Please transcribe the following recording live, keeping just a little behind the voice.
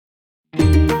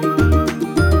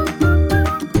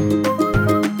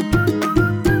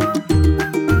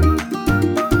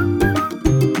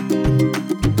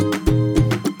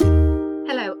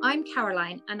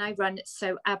and I run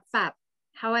Sew Ab Fab.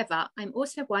 However, I'm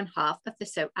also one half of the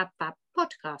Sew Ab Fab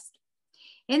podcast.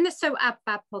 In the Sew Ab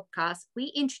Fab podcast,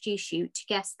 we introduce you to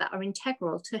guests that are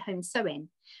integral to home sewing.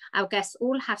 Our guests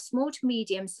all have small to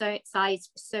medium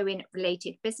sized sewing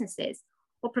related businesses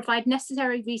or provide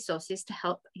necessary resources to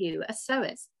help you as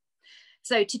sewers.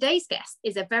 So today's guest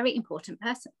is a very important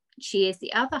person. She is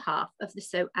the other half of the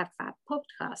Sew Ab Fab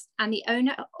podcast and the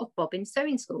owner of Bobbin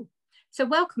Sewing School. So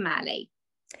welcome, Ali.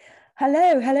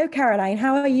 Hello, Caroline.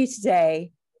 How are you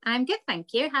today? I'm good,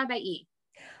 thank you. How about you?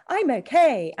 I'm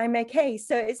okay.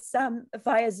 So it's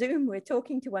via Zoom. We're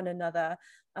talking to one another,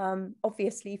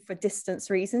 obviously for distance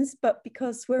reasons, but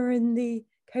because we're in the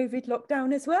COVID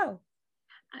lockdown as well.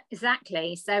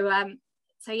 Exactly. So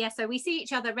we see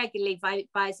each other regularly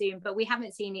by Zoom, but we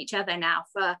haven't seen each other now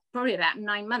for probably about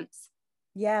 9 months.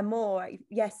 Yeah, more.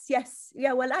 Yes.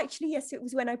 Yeah, well, actually, yes, it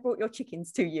was when I brought your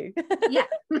chickens to you. Yeah.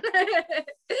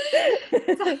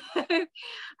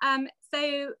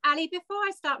 So, Ali, before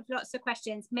I start with lots of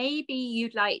questions, maybe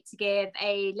you'd like to give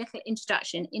a little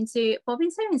introduction into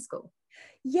Bobbin Sewing School.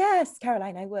 Yes,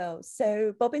 Caroline, I will.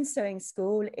 So Bobbin Sewing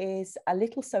School is a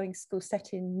little sewing school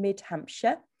set in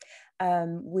mid-Hampshire.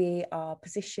 We are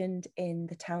positioned in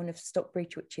the town of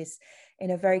Stockbridge, which is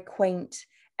in a very quaint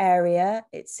area.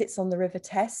 It sits on the River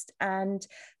Test, and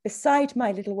beside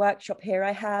my little workshop here,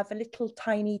 I have a little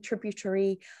tiny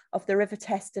tributary of the River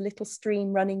Test, a little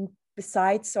stream running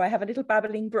beside. So I have a little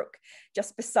babbling brook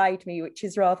just beside me, which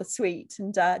is rather sweet,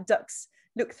 and ducks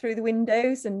look through the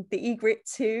windows and the egret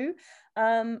too,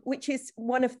 which is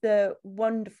one of the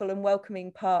wonderful and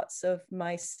welcoming parts of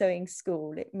my sewing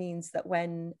school. It means that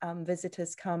when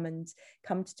visitors come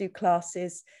to do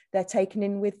classes, they're taken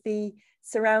in with the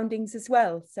surroundings as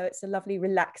well. So it's a lovely,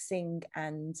 relaxing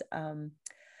and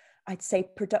I'd say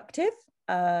productive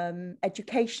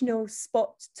educational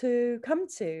spot to come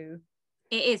to.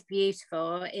 It is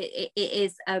beautiful. It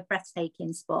is a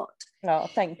breathtaking spot. Oh,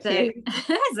 thank you.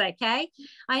 That's okay.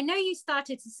 I know you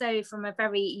started to sew from a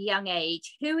very young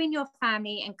age. Who in your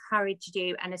family encouraged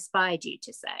you and inspired you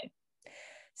to sew?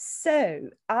 So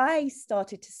I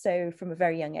started to sew from a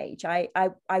very young age. I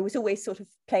was always sort of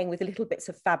playing with little bits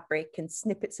of fabric and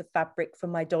snippets of fabric for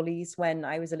my dollies when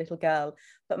I was a little girl.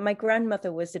 But my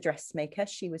grandmother was a dressmaker.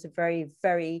 She was a very,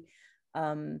 very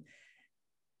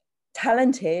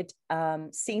talented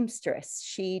seamstress.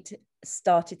 She'd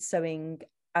started sewing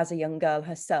as a young girl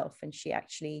herself, and she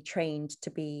actually trained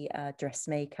to be a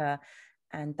dressmaker,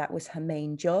 and that was her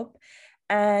main job.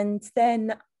 And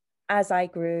then as I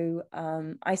grew,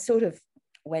 I sort of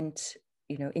went,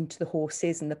 into the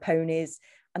horses and the ponies,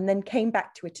 and then came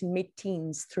back to it in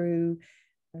mid-teens through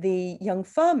the Young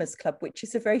Farmers Club, which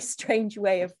is a very strange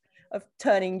way of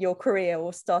turning your career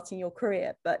or starting your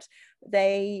career. But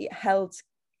they held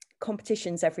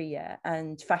competitions every year,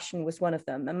 and fashion was one of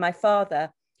them. And my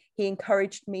father, he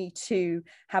encouraged me to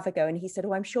have a go, and he said,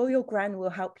 "Oh, I'm sure your gran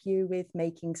will help you with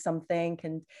making something."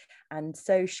 And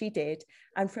so she did.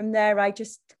 And from there, I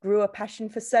just grew a passion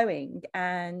for sewing,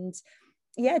 and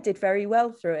did very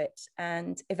well through it,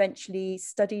 and eventually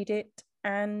studied it.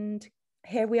 And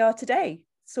here we are today,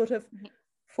 sort of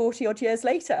 40 odd years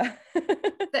later.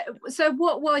 So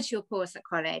what was your course at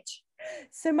college?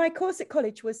 So my course at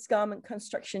college was garment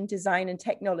construction, design and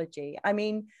technology. I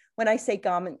mean, when I say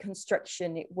garment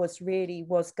construction, it was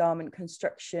garment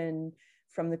construction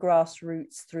from the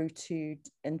grassroots through to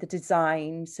the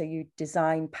design. So you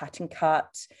design, pattern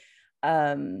cut,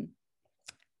 and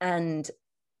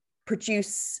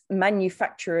produce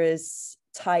manufacturers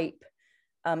type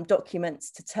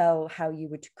documents to tell how you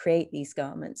would create these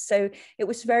garments. So it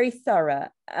was very thorough.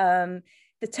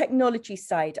 The technology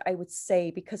side, I would say,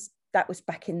 because that was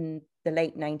back in the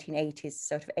late 1980s,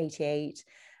 sort of 88.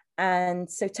 And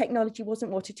so technology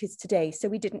wasn't what it is today. So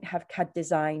we didn't have CAD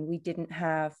design. We didn't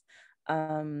have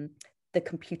the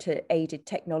computer aided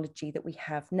technology that we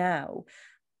have now.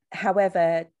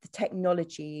 However, the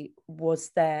technology was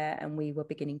there and we were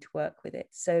beginning to work with it.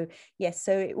 So yes,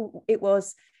 so it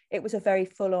was a very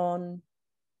full on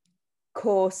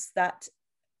course that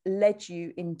led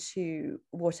you into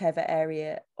whatever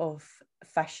area of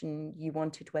fashion you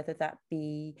wanted, whether that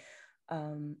be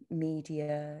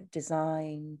media,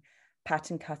 design,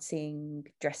 pattern cutting,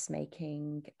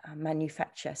 dressmaking,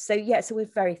 manufacture. So so we're a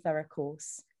very thorough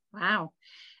course. Wow.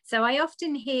 So I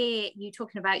often hear you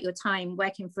talking about your time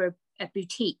working for a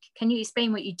boutique. Can you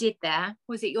explain what you did there?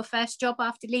 Was it your first job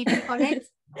after leaving college?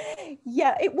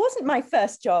 Yeah, it wasn't my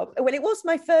first job. Well, it was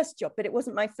my first job, but it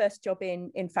wasn't my first job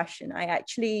in fashion. I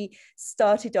actually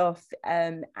started off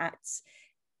at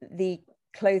the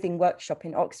clothing workshop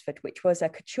in Oxford, which was a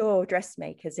couture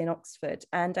dressmakers in Oxford.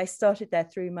 And I started there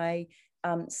through my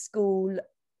school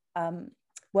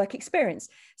work experience.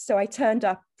 So I turned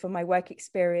up for my work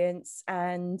experience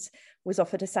and was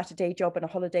offered a Saturday job and a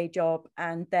holiday job.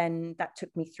 And then that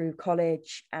took me through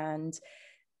college. And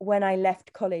when I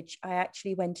left college, I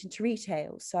actually went into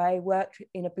retail. So I worked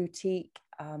in a boutique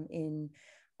in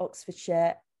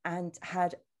Oxfordshire and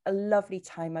had a lovely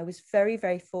time. I was very,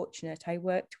 very fortunate. I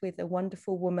worked with a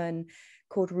wonderful woman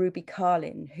called Ruby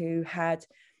Carlin, who had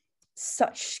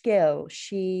such skill.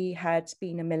 She had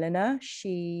been a milliner,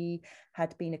 she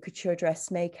had been a couture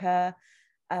dressmaker,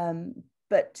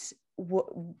 but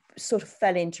sort of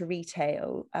fell into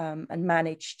retail and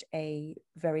managed a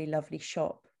very lovely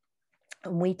shop.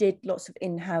 And we did lots of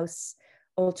in-house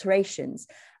alterations.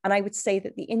 And I would say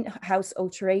that the in-house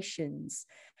alterations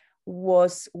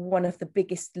was one of the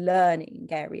biggest learning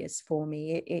areas for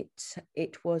me.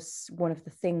 It was one of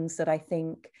the things that I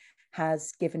think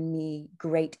has given me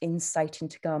great insight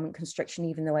into garment construction.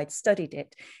 Even though I'd studied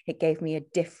it, it gave me a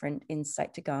different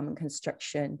insight to garment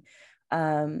construction.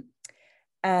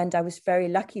 And I was very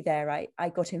lucky there. I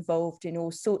got involved in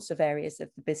all sorts of areas of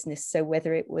the business. So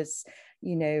whether it was,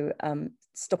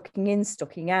 stocking in,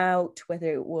 stocking out,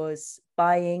 whether it was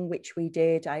buying, which we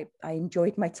did, I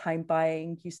enjoyed my time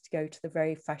buying, used to go to the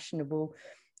very fashionable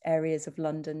areas of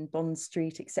London, Bond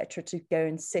Street, etc., to go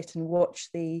and sit and watch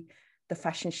the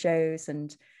fashion shows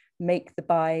and make the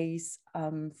buys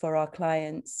for our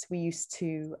clients. We used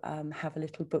to have a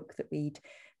little book that we'd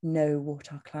know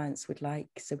what our clients would like,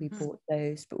 so we bought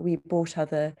those, but we bought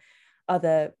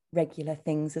other regular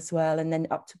things as well, and then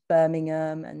up to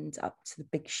Birmingham and up to the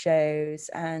big shows,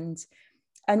 and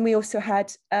we also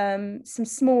had some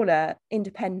smaller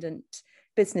independent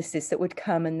businesses that would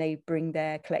come and they bring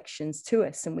their collections to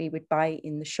us, and we would buy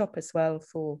in the shop as well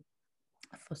for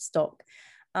stock.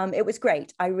 It was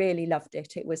great. I really loved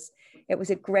it. It was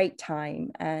a great time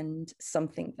and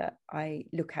something that I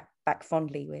look back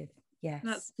fondly with. Yes.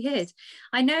 That's good.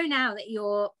 I know now that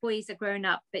your boys are grown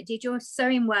up, but did your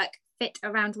sewing work fit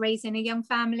around raising a young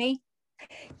family?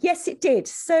 Yes, it did.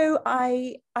 So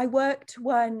I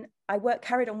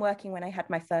carried on working when I had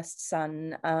my first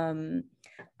son.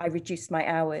 I reduced my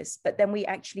hours, but then we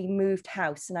actually moved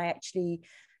house and I actually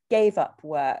gave up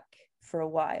work for a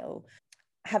while.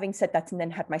 Having said that, and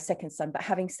then had my second son, but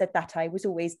having said that, I was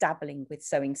always dabbling with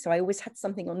sewing. So I always had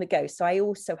something on the go. So I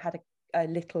also had a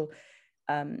little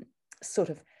sort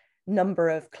of number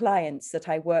of clients that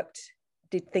I worked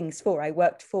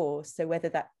for. So whether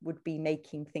that would be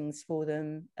making things for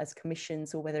them as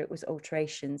commissions or whether it was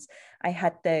alterations, I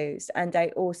had those. And I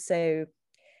also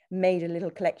made a little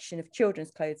collection of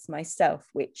children's clothes myself,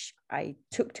 which I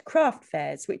took to craft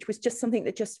fairs, which was just something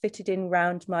that just fitted in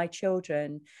round my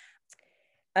children.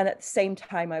 And at the same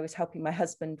time, I was helping my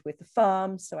husband with the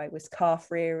farm. So I was calf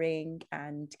rearing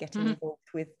and getting involved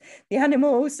with the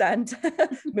animals and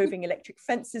moving electric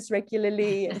fences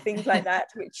regularly and things like that,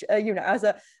 which,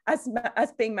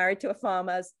 as being married to a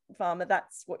farmer,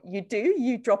 that's what you do.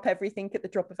 You drop everything at the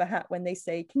drop of a hat when they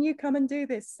say, can you come and do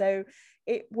this? So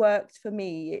it worked for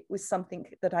me. It was something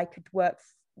that I could work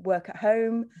at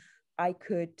home. I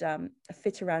could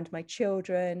fit around my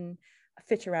children,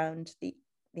 fit around the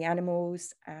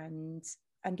animals and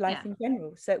life in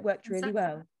general. So it worked really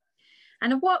well.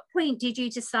 And at what point did you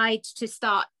decide to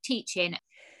start teaching?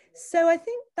 So I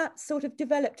think that sort of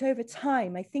developed over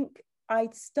time. I think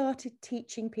I'd started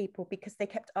teaching people because they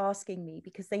kept asking me,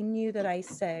 because they knew that I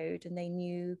sewed and they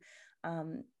knew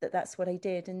that that's what I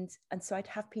did. And so I'd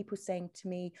have people saying to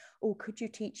me, oh, could you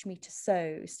teach me to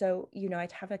sew? So,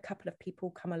 I'd have a couple of people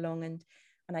come along and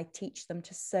I'd teach them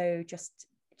to sew just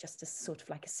as sort of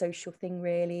like a social thing,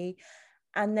 really.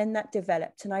 And then that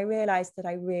developed and I realized that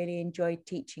I really enjoyed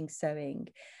teaching sewing.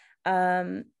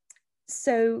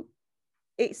 So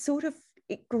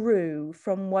it grew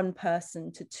from one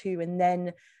person to two, and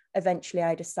then eventually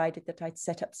I decided that I'd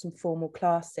set up some formal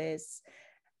classes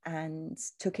and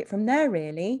took it from there,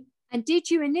 really. And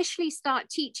did you initially start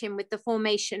teaching with the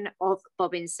formation of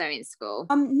Bobbin Sewing School?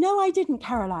 No, I didn't,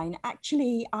 Caroline.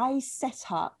 Actually, I set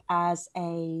up as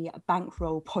a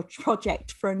bankroll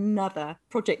project for another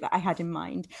project that I had in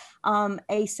mind,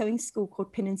 a sewing school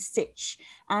called Pin and Stitch.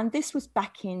 And this was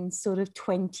back in sort of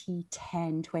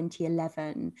 2010,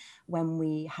 2011, when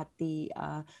we had the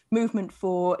movement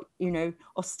for,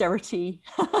 austerity.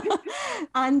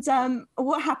 And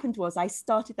what happened was I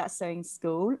started that sewing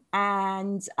school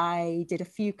and I did a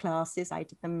few classes. I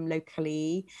did them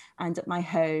locally and at my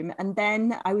home. And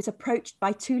then I was approached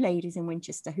by two ladies in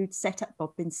Winchester who'd set up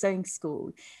Bobbin Sewing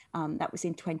School. That was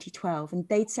in 2012. And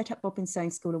they'd set up Bobbin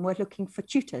Sewing School and were looking for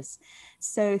tutors.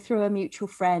 So through a mutual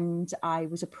friend, I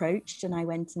was approached and I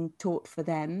went and taught for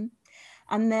them.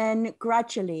 And then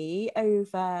gradually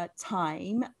over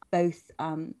time, both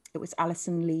it was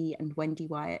Alison Lee and Wendy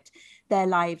Wyatt, their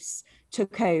lives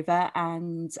took over,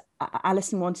 and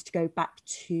Alison wanted to go back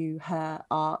to her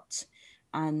art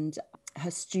and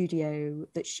her studio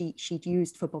that she'd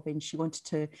used for Bobbin. She wanted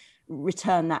to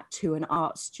return that to an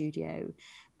art studio.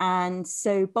 And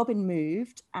so Bobbin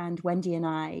moved, and Wendy and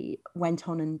I went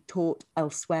on and taught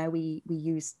elsewhere. We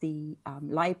used the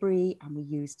library, and we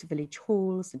used village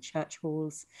halls and church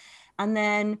halls. And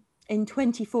then in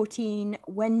 2014,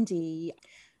 Wendy,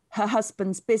 her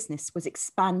husband's business was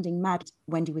expanding mad.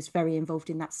 Wendy was very involved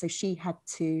in that, so she had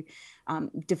to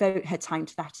devote her time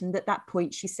to that. And at that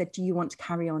point, she said, "Do you want to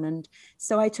carry on?" And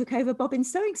so I took over Bobbin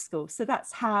Sewing School. So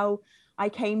that's how I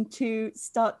came to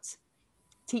start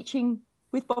teaching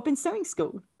with Bobbin Sewing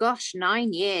School. Gosh,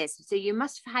 9 years. So you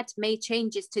must have had to make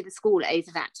changes to the school over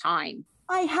that time.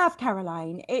 I have,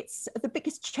 Caroline. It's the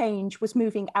biggest change was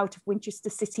moving out of Winchester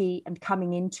City and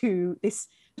coming into this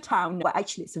town. Well,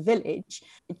 actually, it's a village,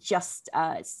 just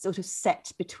sort of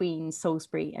set between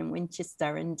Salisbury and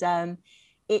Winchester. And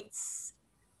it's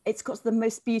got the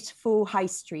most beautiful high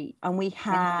street, and we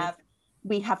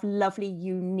have lovely,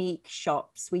 unique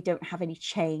shops. We don't have any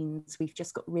chains. We've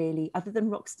just got really, other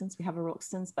than Roxton's, we have a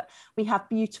Roxton's, but we have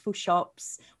beautiful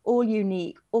shops, all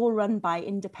unique, all run by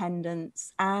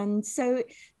independents. And so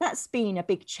that's been a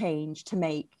big change to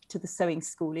make to the sewing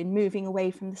school in moving away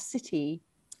from the city.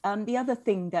 The other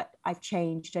thing that I've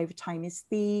changed over time is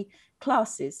the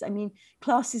classes. I mean,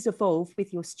 classes evolve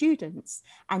with your students,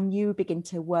 and you begin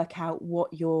to work out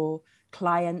what your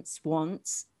clients want.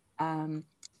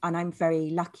 And I'm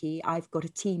very lucky. I've got a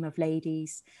team of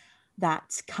ladies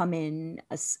that come in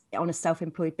on a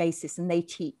self-employed basis, and they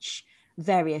teach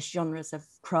various genres of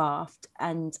craft.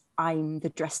 And I'm the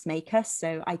dressmaker,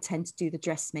 so I tend to do the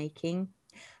dressmaking.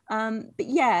 But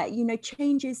yeah,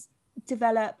 changes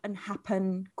develop and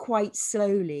happen quite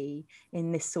slowly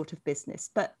in this sort of business,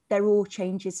 but they're all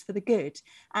changes for the good.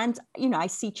 And I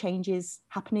see changes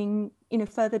happening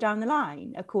further down the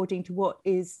line according to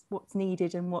what's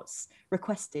needed and what's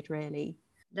requested, really.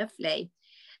 Lovely.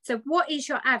 So what is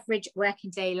your average working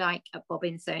day like at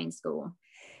Bobbin Sewing School?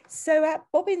 So at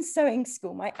Bobbin Sewing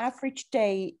School, my average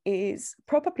day is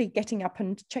probably getting up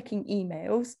and checking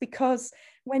emails, because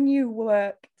when you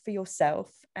work for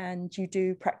yourself and you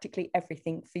do practically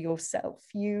everything for yourself,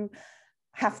 you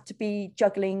have to be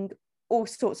juggling all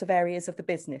sorts of areas of the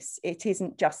business. It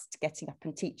isn't just getting up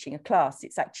and teaching a class.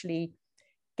 It's actually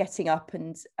getting up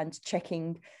and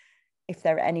checking if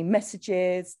there are any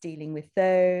messages, dealing with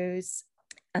those,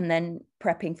 and then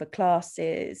prepping for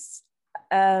classes.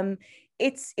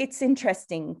 It's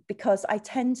interesting because I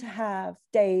tend to have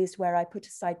days where I put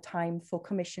aside time for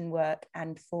commission work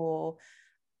and for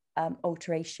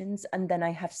alterations, and then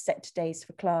I have set days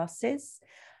for classes,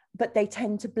 but they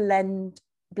tend to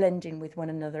blend in with one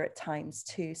another at times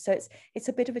too. So it's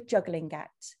a bit of a juggling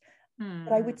act.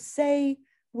 But I would say,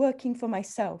 working for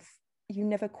myself, you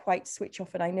never quite switch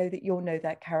off, and I know that you'll know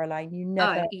that, Caroline. You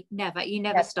never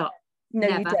stop. No,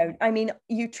 never. You don't. I mean,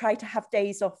 you try to have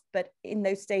days off, but in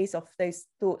those days off, those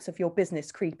thoughts of your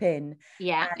business creep in.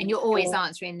 Yeah, and you're always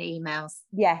answering the emails.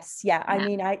 Yes, yeah. I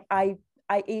mean, I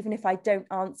even if I don't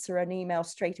answer an email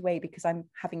straight away because I'm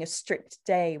having a strict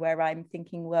day where I'm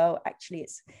thinking, well, actually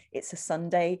it's a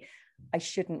Sunday, I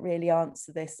shouldn't really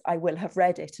answer this. I will have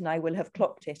read it, and I will have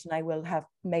clocked it, and I will have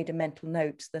made a mental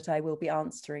note that I will be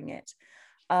answering it.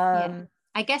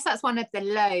 I guess that's one of the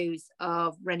lows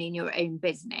of running your own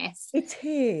business. It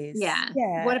is.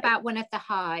 Yeah. What about one of the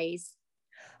highs?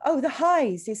 Oh, the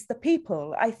highs is the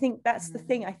people. I think that's the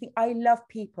thing. I think I love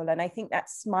people, and I think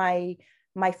that's my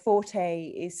forte,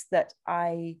 is that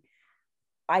I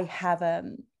have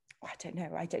I don't know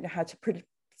how to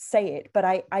say it, but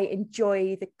I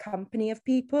enjoy the company of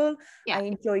people. Yeah. I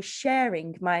enjoy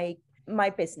sharing my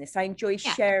business. I enjoy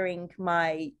sharing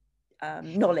my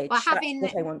knowledge. Well, that's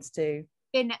what I want to do.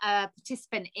 Been a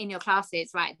participant in your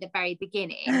classes right at the very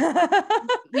beginning,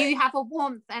 you have a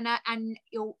warmth and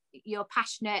you're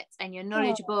passionate and you're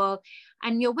knowledgeable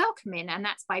and you're welcoming, and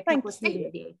that's why people stay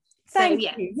with you. Thank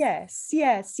you. Yes.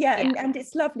 And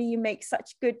it's lovely. You make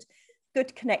such good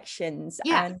connections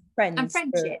and friends and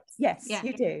friendships. Yes,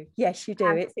 you do. Yes, you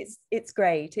do. It's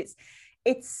great.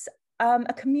 It's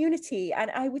a community,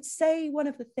 and I would say one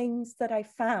of the things that I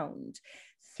found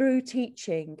through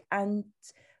teaching and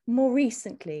more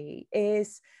recently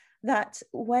is that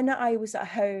when I was at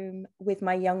home with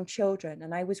my young children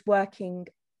and I was working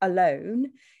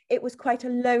alone, it was quite a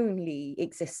lonely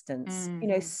existence.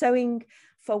 Sewing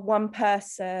for one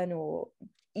person, or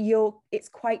it's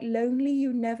quite lonely.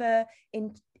 You never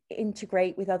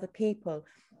integrate with other people.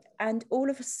 And all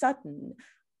of a sudden,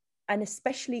 and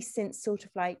especially since sort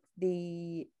of like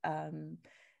the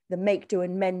make, do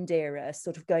and mend era,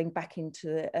 sort of going back into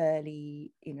the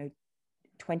early,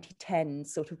 2010s,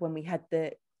 sort of when we had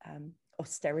the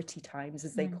austerity times,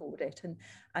 as they called it,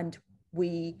 and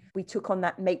we took on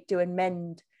that make, do and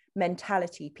mend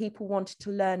mentality. People wanted to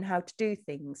learn how to do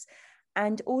things.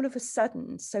 And all of a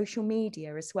sudden, social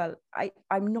media as well.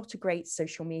 I'm not a great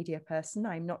social media person.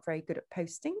 I'm not very good at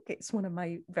posting. It's one of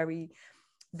my very,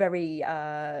 very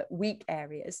weak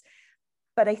areas.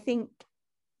 But I think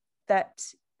that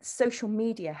social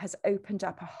media has opened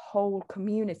up a whole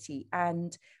community,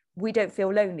 and we don't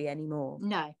feel lonely anymore.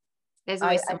 No, there's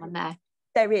always someone there.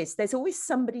 There's always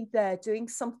somebody there doing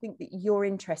something that you're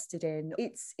interested in.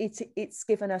 It's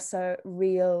given us a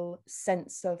real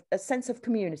sense of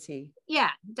community.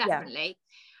 Yeah, definitely. Yeah.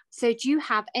 So do you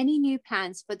have any new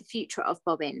plans for the future of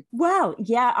Bobbin? Well,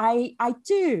 yeah, I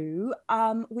do.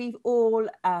 We've all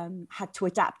had to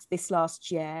adapt this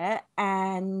last year,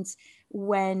 and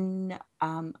when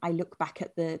I look back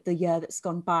at the year that's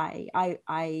gone by,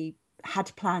 I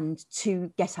had planned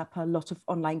to get up a lot of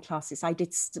online classes. I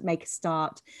did make a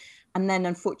start, and then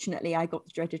unfortunately I got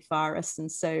the dreaded virus,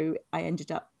 and so I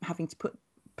ended up having to put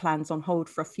plans on hold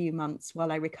for a few months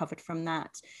while I recovered from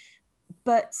that.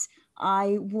 But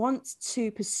I want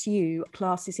to pursue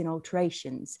classes in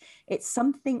alterations. It's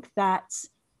something that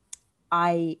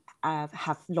I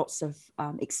have lots of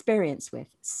experience with,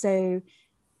 so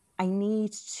I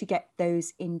need to get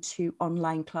those into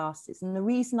online classes. And the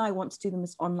reason I want to do them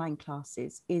as online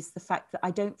classes is the fact that I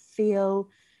don't feel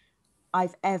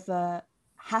I've ever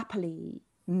happily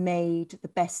made the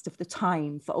best of the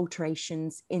time for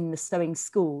alterations in the sewing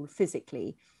school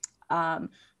physically.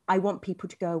 I want people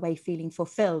to go away feeling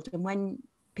fulfilled. And when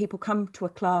people come to a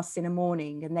class in a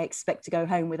morning and they expect to go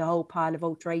home with a whole pile of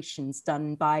alterations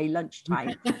done by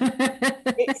lunchtime,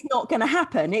 it's not going to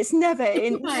happen. It's never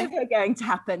going to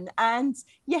happen. And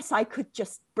yes, I could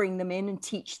just bring them in and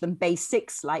teach them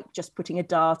basics, like just putting a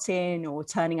dart in or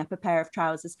turning up a pair of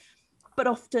trousers. But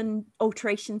often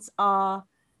alterations are,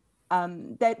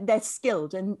 they're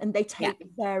skilled, and they take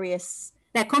various...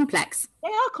 They're complex. They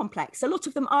are complex. A lot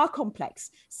of them are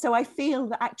complex. So I feel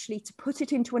that actually to put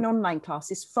it into an online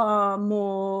class is far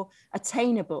more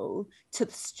attainable to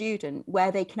the student,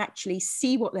 where they can actually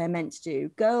see what they're meant to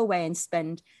do, go away and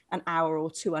spend an hour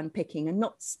or two unpicking, and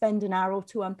not spend an hour or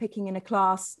two unpicking in a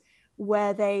class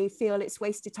where they feel it's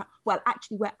wasted time. Well,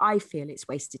 actually, where I feel it's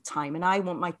wasted time, and I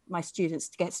want my students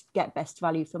to get best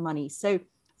value for money. So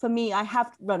for me, I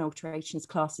have run alterations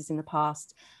classes in the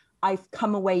past. I've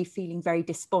come away feeling very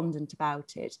despondent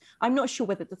about it. I'm not sure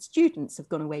whether the students have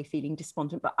gone away feeling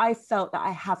despondent, but I felt that I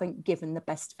haven't given the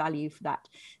best value for that.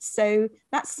 So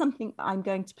that's something that I'm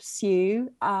going to pursue.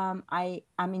 I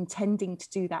am intending to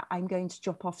do that. I'm going to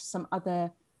drop off some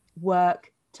other work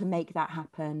to make that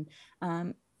happen.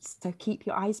 So keep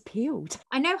your eyes peeled.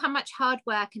 I know how much hard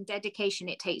work and dedication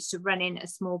it takes to run in a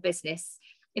small business.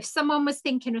 If someone was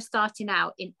thinking of starting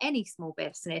out in any small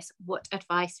business, what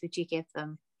advice would you give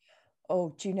them?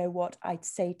 Oh, do you know what? I'd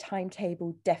say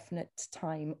timetable, definite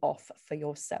time off for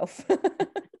yourself.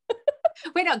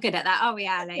 We're not good at that, are we,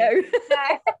 Ali? No.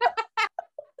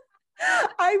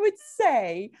 I would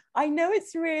say, I know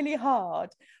it's really hard,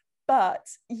 but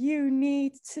you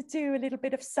need to do a little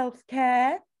bit of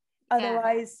self-care.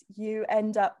 Otherwise, you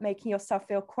end up making yourself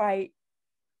feel quite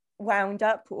wound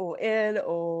up or ill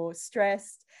or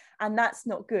stressed, and that's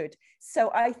not good.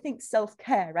 So I think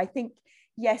self-care,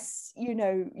 yes,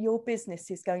 your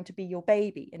business is going to be your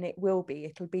baby, and it'll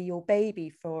be your baby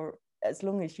for as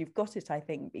long as you've got it, I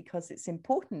think, because it's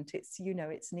important. It's,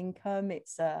 it's an income,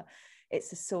 it's a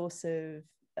source of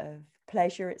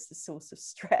pleasure, it's a source of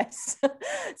stress.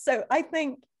 So I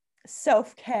think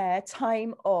self-care,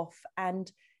 time off,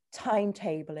 and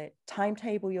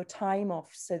timetable your time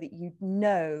off, so that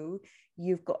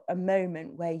you've got a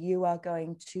moment where you are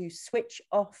going to switch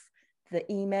off the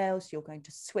emails, you're going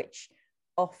to switch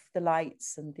off the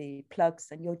lights and the plugs,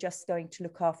 and you're just going to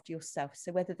look after yourself.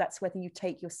 So whether you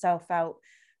take yourself out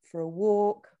for a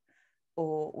walk,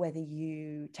 or whether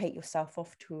you take yourself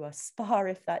off to a spa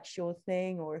if that's your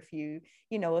thing, or if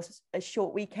a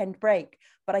short weekend break.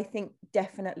 But I think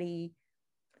definitely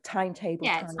timetable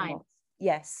time off.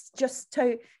 Yes, just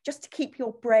to keep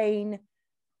your brain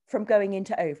from going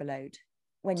into overload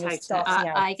when you're starting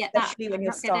out. I get that. Especially when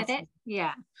you're starting.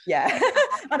 Yeah.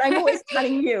 And I'm always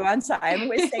telling you, I'm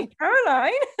always saying,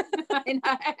 Caroline. I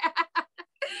know.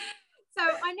 So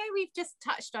I know we've just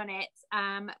touched on it,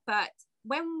 but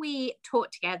when we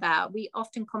taught together, we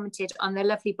often commented on the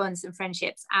lovely bonds and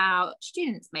friendships our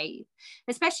students made,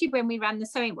 especially when we ran the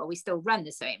sewing. Well, we still run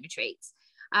the sewing retreats.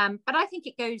 But I think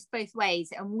it goes both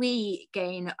ways, and we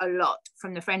gain a lot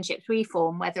from the friendships we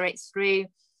form, whether it's through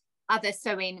other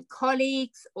sewing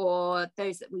colleagues or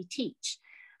those that we teach.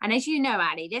 And as you know,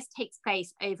 Ali, this takes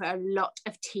place over a lot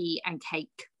of tea and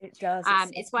cake. It does.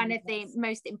 It's one of the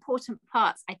most important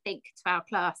parts, I think, to our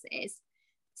classes.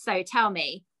 So tell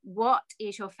me, what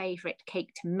is your favourite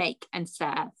cake to make and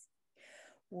serve?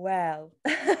 Well,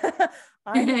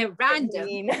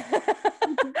 random.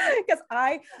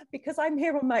 because I'm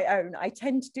here on my own, I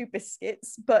tend to do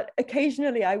biscuits, but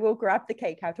occasionally I will grab the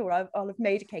cake out, or I'll have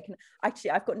made a cake. And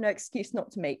actually, I've got no excuse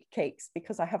not to make cakes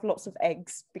because I have lots of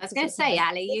eggs. I was going to say,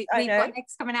 Ali, we've got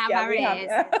eggs coming out of our ears.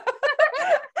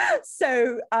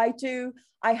 So I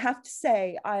have to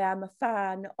say, I am a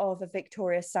fan of a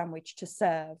Victoria sandwich to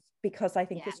serve, because I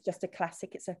think it's just a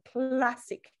classic. It's a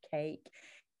classic cake.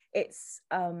 It's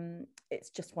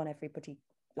just one everybody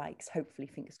likes. Hopefully,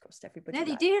 fingers crossed, everybody. No,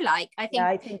 they do like. I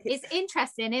think it's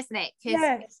interesting, isn't it?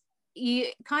 Because you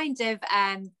kind of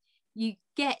you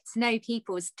get to know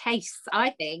people's tastes.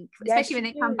 I think, especially when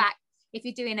they come back. If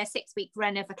you're doing a 6-week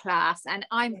run of a class, and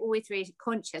I'm always really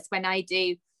conscious when I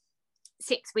do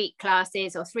 6-week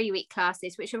classes or 3-week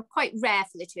classes, which are quite rare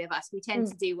for the two of us. We tend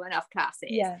to do one-off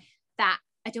classes. That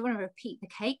I don't want to repeat the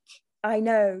cake. I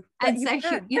know. And so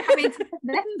you're having to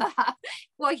remember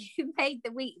what you made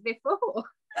the week before.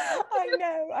 I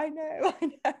know.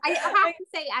 I have to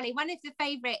say, Ali, one of the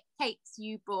favourite cakes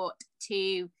you brought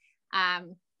to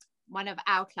one of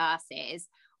our classes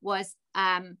was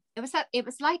it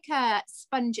was like a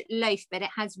sponge loaf, but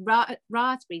it has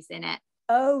raspberries in it.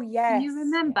 Oh yes. Can you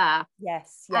remember?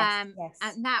 Yes. And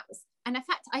that was. And in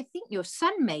fact, I think your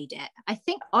son made it. I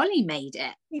think Ollie made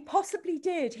it. He possibly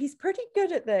did. He's pretty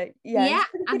good at the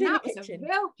and that was a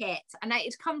real hit. And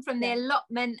it's come from the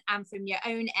allotment and from your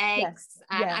own eggs.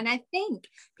 And I think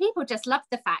people just loved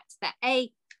the fact that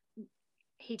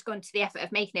he'd gone to the effort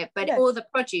of making it, but all the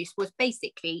produce was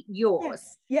basically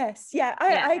yours.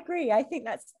 I agree. I think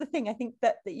that's the thing. I think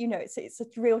that you know, it's a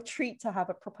real treat to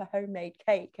have a proper homemade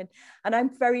cake, and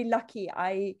I'm very lucky.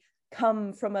 I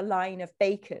come from a line of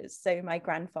bakers. So my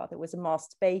grandfather was a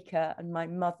master baker, and my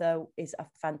mother is a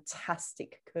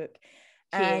fantastic cook.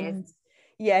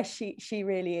 She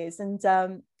really is. And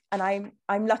I'm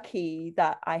lucky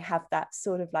that I have that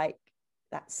sort of like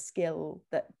that skill,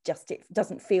 that just it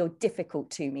doesn't feel difficult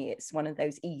to me. It's one of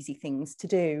those easy things to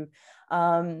do.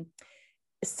 And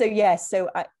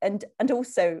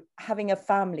also having a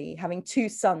family, having 2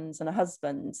 sons and a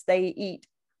husband, they eat.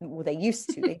 Well, they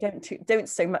used to. They don't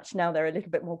so much now. They're a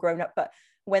little bit more grown up. But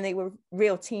when they were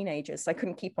real teenagers, I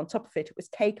couldn't keep on top of it. It was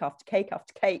cake after cake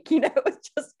after cake. You know, it was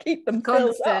just keep them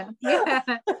filled up.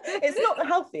 It's not the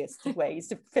healthiest of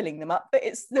ways of filling them up, but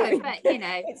it's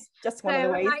it's just one of the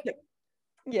ways.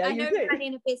 I know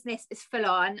running a business is full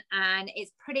on and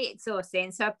it's pretty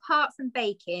exhausting. So apart from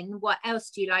baking, what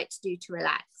else do you like to do to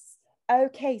relax?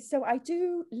 Okay, so I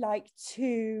do like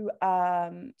to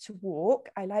walk.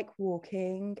 I like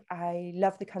walking. I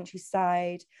love the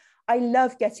countryside. I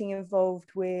love getting involved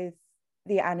with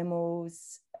the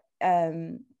animals. As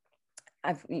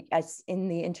in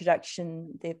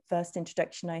the first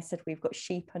introduction, I said we've got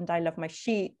sheep, and I love my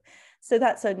sheep. So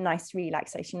that's a nice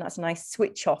relaxation. That's a nice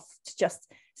switch off to just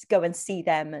go and see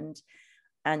them and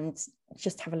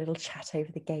just have a little chat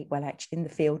over the gate while actually in the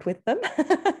field with them.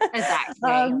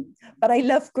 Exactly. But I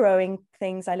love growing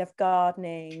things. I love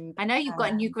gardening. I know you've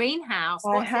got a new greenhouse.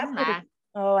 What's in there?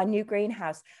 A new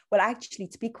greenhouse. Well, actually,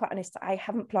 to be quite honest, I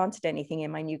haven't planted anything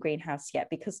in my new greenhouse yet,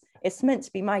 because it's meant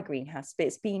to be my greenhouse, but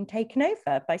it's being taken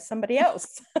over by somebody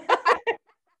else.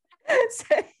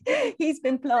 So he's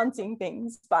been planting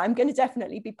things, but I'm going to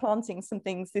definitely be planting some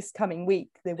things this coming week.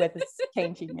 The weather's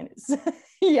changing and it's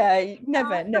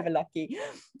never lucky.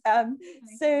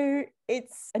 So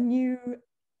it's a new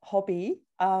hobby,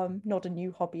 not a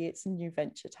new hobby, it's a new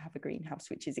venture to have a greenhouse,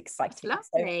 which is exciting. That's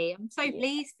lovely. I'm so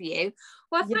pleased for you.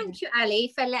 Well, thank you,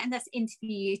 Ali, for letting us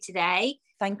interview you today.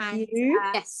 Thank you.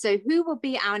 Yes, so who will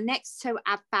be our next So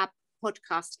AbFab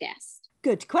podcast guest?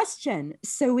 Good question.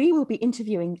 So we will be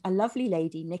interviewing a lovely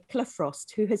lady, Nicola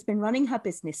Frost, who has been running her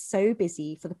business So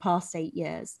Busy for the past 8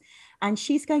 years. And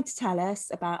she's going to tell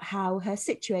us about how her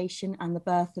situation and the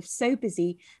birth of So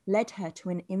Busy led her to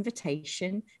an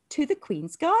invitation to the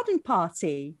Queen's Garden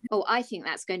Party. Oh, I think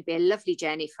that's going to be a lovely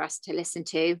journey for us to listen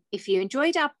to. If you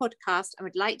enjoyed our podcast and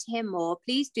would like to hear more,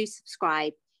 please do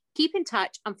subscribe. Keep in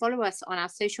touch and follow us on our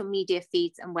social media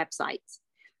feeds and websites.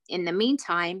 In the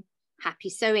meantime, Happy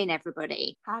sewing,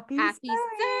 everybody. Happy Happy sewing.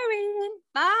 sewing.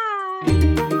 Bye.